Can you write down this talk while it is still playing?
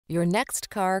Your next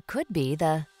car could be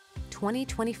the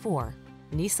 2024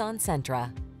 Nissan Sentra.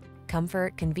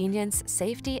 Comfort, convenience,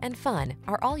 safety, and fun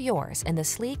are all yours in the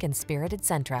sleek and spirited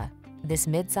Sentra. This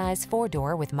midsize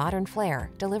four-door with modern flair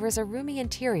delivers a roomy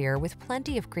interior with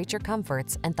plenty of creature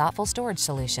comforts and thoughtful storage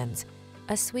solutions,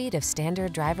 a suite of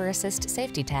standard driver assist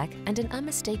safety tech, and an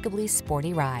unmistakably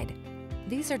sporty ride.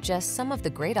 These are just some of the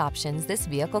great options this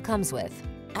vehicle comes with: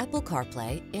 Apple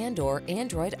CarPlay and/or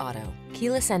Android Auto,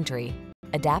 keyless entry,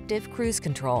 adaptive cruise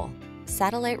control,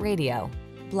 satellite radio,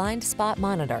 blind spot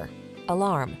monitor,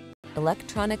 alarm,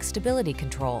 electronic stability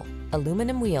control,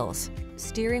 aluminum wheels,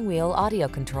 steering wheel audio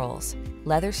controls,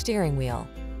 leather steering wheel.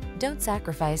 Don't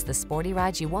sacrifice the sporty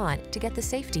ride you want to get the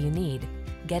safety you need.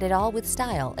 Get it all with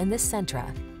style in this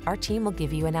Sentra. Our team will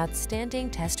give you an outstanding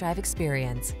test drive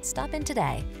experience. Stop in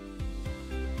today.